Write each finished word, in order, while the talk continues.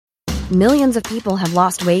Millions of people have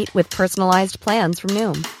lost weight with personalized plans from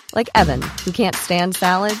Noom. Like Evan, who can't stand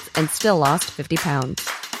salads and still lost 50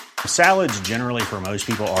 pounds. Salads generally for most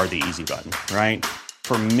people are the easy button, right?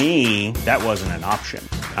 For me, that wasn't an option.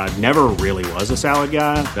 I never really was a salad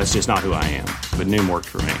guy. That's just not who I am. But Noom worked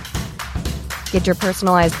for me. Get your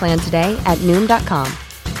personalized plan today at Noom.com.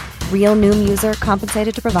 Real Noom user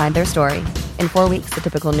compensated to provide their story. In 4 weeks, the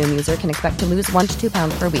typical Noom user can expect to lose 1 to 2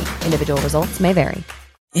 pounds per week. Individual results may vary.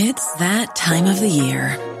 It's that time of the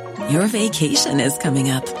year. Your vacation is coming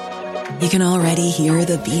up. You can already hear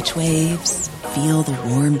the beach waves, feel the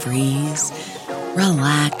warm breeze,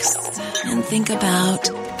 relax, and think about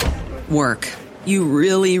work. You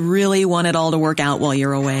really, really want it all to work out while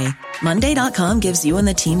you're away. Monday.com gives you and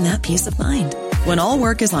the team that peace of mind. When all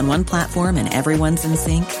work is on one platform and everyone's in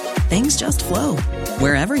sync, things just flow.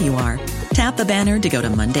 Wherever you are, tap the banner to go to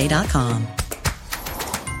Monday.com.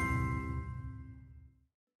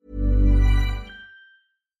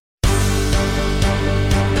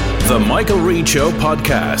 The Michael Reid Show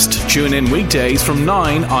podcast. Tune in weekdays from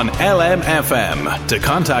 9 on LMFM. To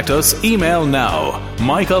contact us, email now,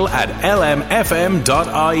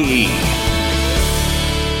 michael@lmfm.ie.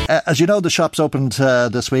 As you know, the shop's opened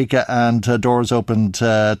this week and doors opened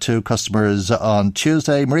to customers on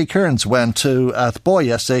Tuesday. Marie Kearns went to Athboy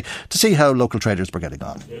yesterday to see how local traders were getting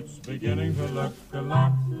on. It's beginning to look a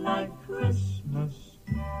lot like Christmas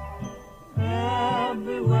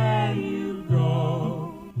everywhere you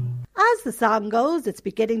go. As the song goes, it's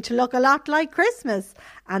beginning to look a lot like Christmas.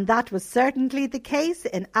 And that was certainly the case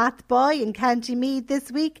in Athboy in County Meath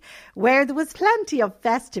this week, where there was plenty of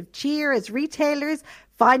festive cheer as retailers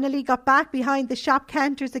finally got back behind the shop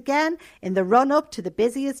counters again in the run-up to the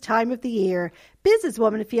busiest time of the year.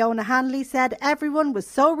 Businesswoman Fiona Hanley said everyone was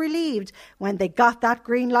so relieved when they got that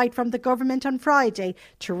green light from the government on Friday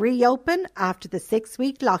to reopen after the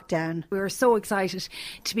 6-week lockdown. We were so excited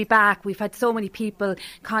to be back. We've had so many people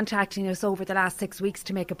contacting us over the last 6 weeks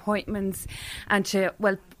to make appointments and to,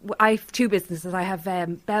 well, I have 2 businesses. I have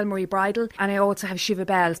Belle Marie Bridal and I also have Shiva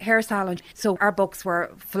Bell's hair salon. So our books were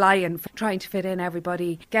flying, trying to fit in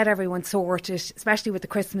everybody, get everyone sorted, especially with the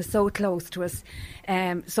Christmas so close to us.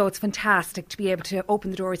 So it's fantastic to be able to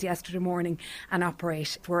open the doors yesterday morning and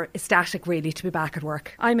operate. We're ecstatic really to be back at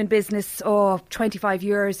work. I'm in business 25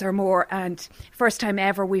 years or more, and first time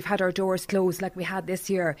ever we've had our doors closed like we had this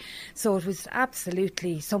year. So it was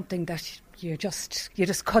absolutely something that you just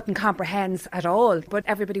couldn't comprehend at all. But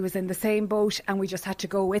everybody was in the same boat and we just had to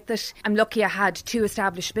go with it. I'm lucky I had 2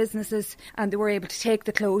 established businesses and they were able to take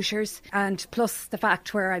the closures, and plus the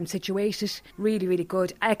fact where I'm situated, really, really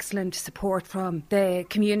good. Excellent support from the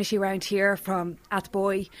community around here, from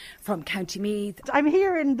Athboy, from County Meath. I'm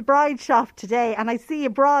here in the bride shop today and I see a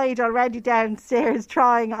bride already downstairs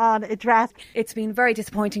trying on a dress. It's been very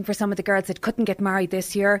disappointing for some of the girls that couldn't get married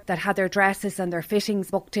this year, that had their dresses and their fittings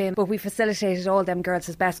booked in, but we facilitated all them girls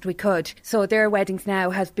as best we could. So their weddings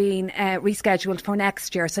now have been rescheduled for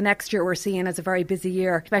next year. So next year we're seeing as a very busy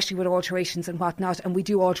year, especially with alterations and whatnot, and we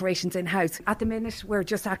do alterations in-house. At the minute we're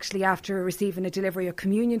just actually after receiving a delivery of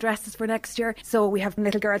communion dresses for next year. So we have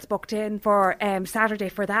little girls booked in for Saturday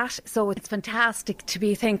for that. So it's fantastic to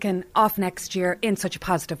be thinking of next year in such a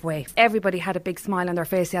positive way. Everybody had a big smile on their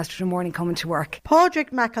face yesterday morning coming to work.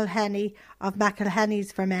 Padraig McElhenney of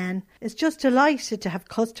McElhenney's for Men is just delighted to have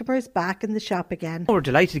customers back in the shop again. We're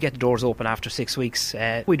delighted to get the doors open after 6 weeks. We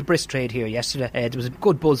had a brisk trade here yesterday. There was a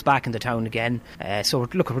good buzz back in the town again. So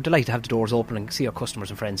look, we're delighted to have the doors open and see our customers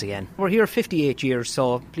and friends again. We're here 58 years,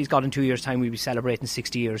 so please God, in 2 years' time we'll be celebrating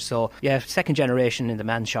 60 years. So yeah, second generation in the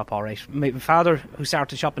man's shop, all right. My father, who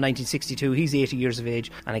started the shop in 1962, he's 80 years of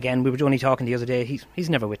age. And again, we were only talking the other day, he's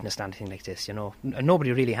never witnessed anything like this, you know.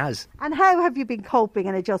 Nobody really has. And how have you been coping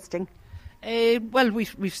and adjusting? Well,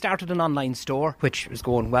 we've started an online store, which is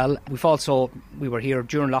going well. We were here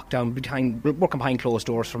during lockdown, working behind closed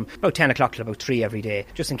doors from about 10 o'clock till about 3 every day,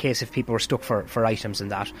 just in case if people were stuck for items and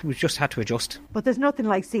that. We've just had to adjust. But there's nothing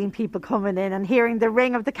like seeing people coming in and hearing the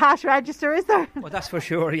ring of the cash register, is there? Well, that's for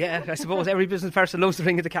sure, yeah. I suppose every business person loves the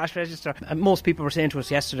ring of the cash register. And most people were saying to us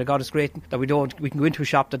yesterday, God, it's great that we can go into a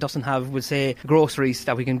shop that doesn't have, we'll say, groceries,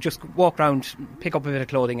 that we can just walk around, pick up a bit of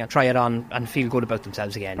clothing and try it on and feel good about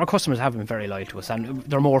themselves again. Our customers have been very loyal to us, and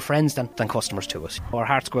they're more friends than customers to us. Our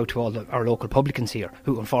hearts go out to all our local publicans here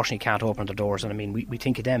who unfortunately can't open their doors, and I mean, we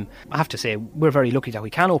think of them. I have to say, we're very lucky that we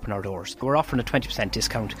can open our doors. We're offering a 20%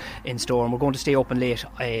 discount in store, and we're going to stay open late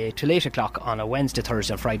till 8 o'clock on a Wednesday,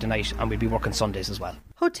 Thursday and Friday night, and we'll be working Sundays as well.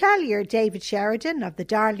 Hotelier David Sheridan of the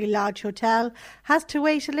Darnley Lodge Hotel has to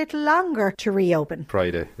wait a little longer to reopen.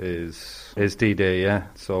 Friday is D-Day, yeah,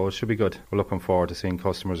 so it should be good. We're looking forward to seeing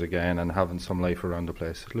customers again and having some life around the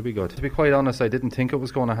place. It'll be good. To be quite honest, I didn't think it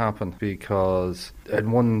was going to happen, because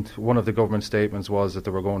one of the government statements was that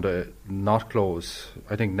they were going to not close.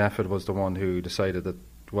 I think NPHET was the one who decided that,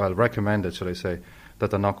 well, recommended, should I say,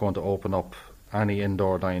 that they're not going to open up any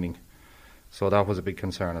indoor dining. So that was a big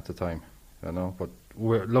concern at the time, you know. But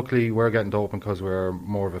luckily we're getting to open because we're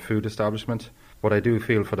more of a food establishment. But I do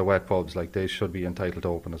feel for the wet pubs, like, they should be entitled to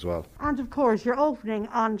open as well. And of course, you're opening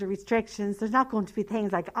under restrictions. There's not going to be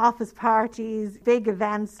things like office parties, big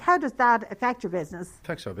events. How does that affect your business? It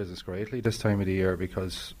affects our business greatly this time of the year,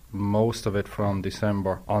 because most of it from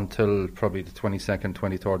December until probably the 22nd,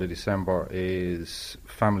 23rd of December is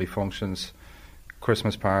family functions,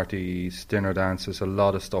 Christmas parties, dinner dances, a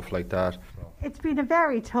lot of stuff like that. It's been a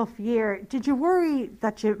very tough year. Did you worry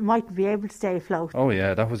that you mightn't be able to stay afloat? Oh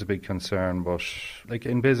yeah, that was a big concern, but like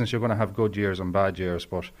in business you're going to have good years and bad years,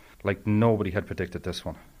 but like nobody had predicted this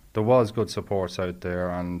one. There was good supports out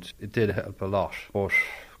there and it did help a lot, but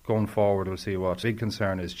going forward we'll see what. Big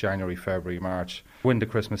concern is January, February, March. When the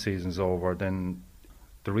Christmas season's over, then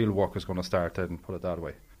the real work is going to start then, put it that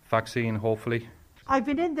way. Vaccine, hopefully. I've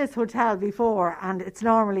been in this hotel before and it's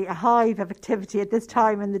normally a hive of activity at this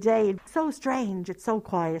time in the day. It's so strange, it's so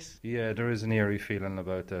quiet. Yeah, there is an eerie feeling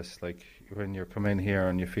about this, like when you come in here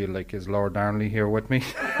and you feel like, is Lord Darnley here with me?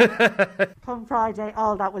 Come Friday,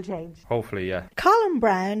 all that will change. Hopefully, yeah. Colin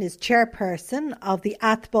Brown is chairperson of the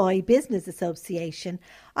Athboy Business Association.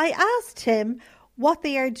 I asked him what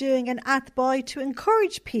they are doing in Athboy to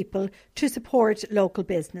encourage people to support local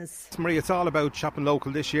business. Marie, it's all about shopping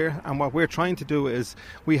local this year, and what we're trying to do is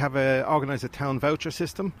we have organised a town voucher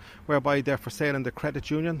system whereby they're for sale in the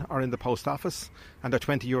credit union or in the post office, and they're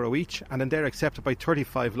 €20 each, and then they're accepted by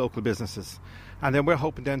 35 local businesses. And then we're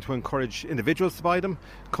hoping then to encourage individuals to buy them.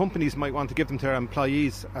 Companies might want to give them to their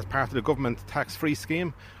employees as part of the government tax-free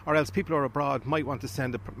scheme, or else people who are abroad might want to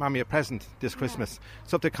send Mammy a present this Christmas.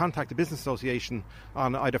 So if they contact the Business Association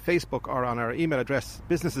on either Facebook or on our email address,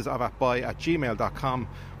 businessesofathboy@gmail.com,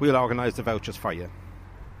 we'll organise the vouchers for you.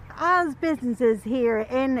 As businesses here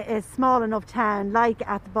in a small enough town like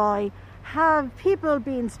Athboy, have people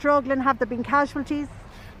been struggling? Have there been casualties?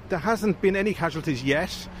 There hasn't been any casualties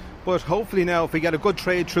yet. But hopefully now, if we get a good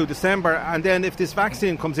trade through December, and then if this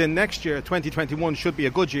vaccine comes in next year, 2021 should be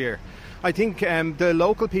a good year. I think the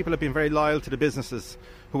local people have been very loyal to the businesses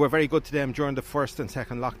who were very good to them during the first and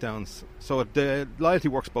second lockdowns. So the loyalty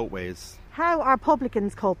works both ways. How are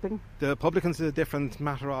publicans coping? The publicans is a different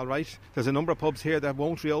matter, all right. There's a number of pubs here that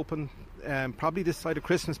won't reopen probably this side of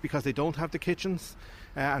Christmas because they don't have the kitchens.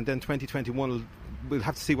 And then 2021, we'll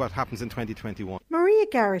have to see what happens in 2021. Maria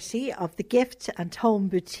Garrity of the Gift and Home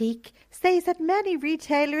Boutique says that many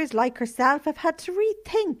retailers like herself have had to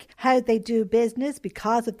rethink how they do business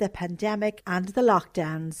because of the pandemic and the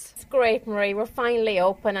lockdowns. It's great, Marie. We're finally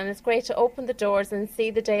open, and it's great to open the doors and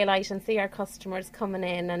see the daylight and see our customers coming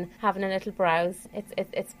in and having a little browse.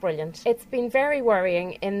 It's brilliant. It's been very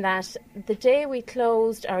worrying in that the day we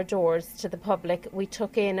closed our doors to the public, we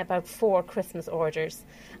took in about 4 Christmas orders,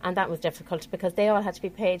 and that was difficult because they all had to be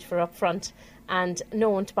paid for up front and no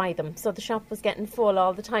one to buy them. So the shop was getting full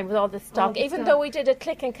all the time with all the stock, even though we did a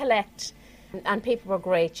click and collect, and people were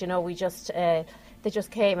great. You know, we just they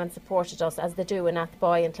just came and supported us as they do in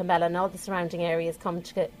Athboy and Clonmel, and all the surrounding areas come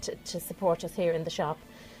to support us here in the shop.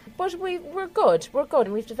 But we're good,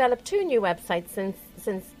 and we've developed 2 new websites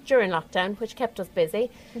since during lockdown, which kept us busy.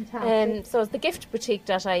 Fantastic. So it's the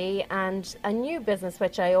giftboutique.ie, and a new business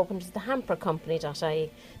which I opened is the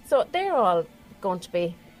hampercompany.ie. So they're all going to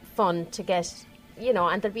be fun to get, you know,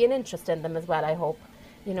 and there'll be an interest in them as well, I hope.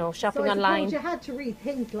 You know, shopping online. So you had to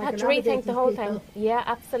rethink, had to rethink the whole thing. Yeah,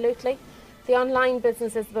 absolutely. The online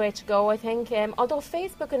business is the way to go, I think. Although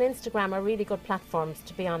Facebook and Instagram are really good platforms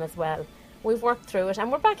to be on as well. We've worked through it,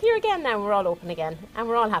 and we're back here again now. We're all open again, and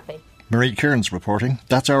we're all happy. Marie Kearns reporting.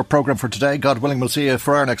 That's our programme for today. God willing, we'll see you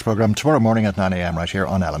for our next programme tomorrow morning at 9 a.m. right here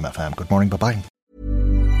on LMFM. Good morning. Bye-bye.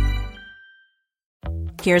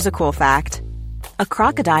 Here's a cool fact. A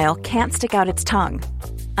crocodile can't stick out its tongue.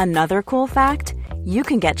 Another cool fact, you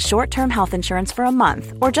can get short-term health insurance for a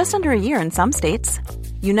month or just under a year in some states.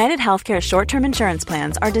 United Healthcare short-term insurance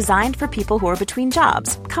plans are designed for people who are between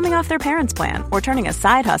jobs, coming off their parents' plan, or turning a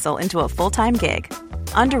side hustle into a full-time gig.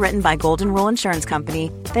 Underwritten by Golden Rule Insurance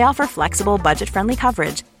Company, they offer flexible, budget-friendly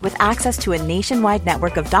coverage with access to a nationwide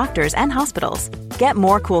network of doctors and hospitals. Get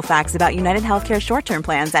more cool facts about United Healthcare short-term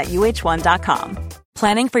plans at uh1.com.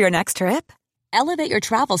 Planning for your next trip? Elevate your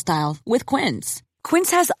travel style with Quince.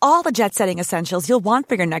 Quince has all the jet-setting essentials you'll want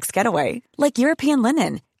for your next getaway, like European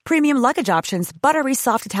linen, premium luggage options, buttery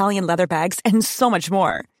soft Italian leather bags, and so much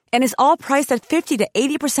more. And is all priced at 50 to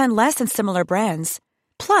 80% less than similar brands.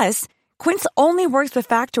 Plus, Quince only works with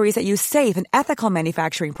factories that use safe and ethical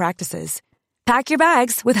manufacturing practices. Pack your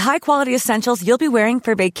bags with high-quality essentials you'll be wearing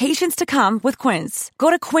for vacations to come with Quince.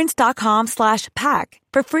 Go to quince.com/pack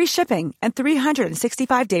for free shipping and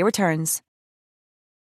 365-day returns.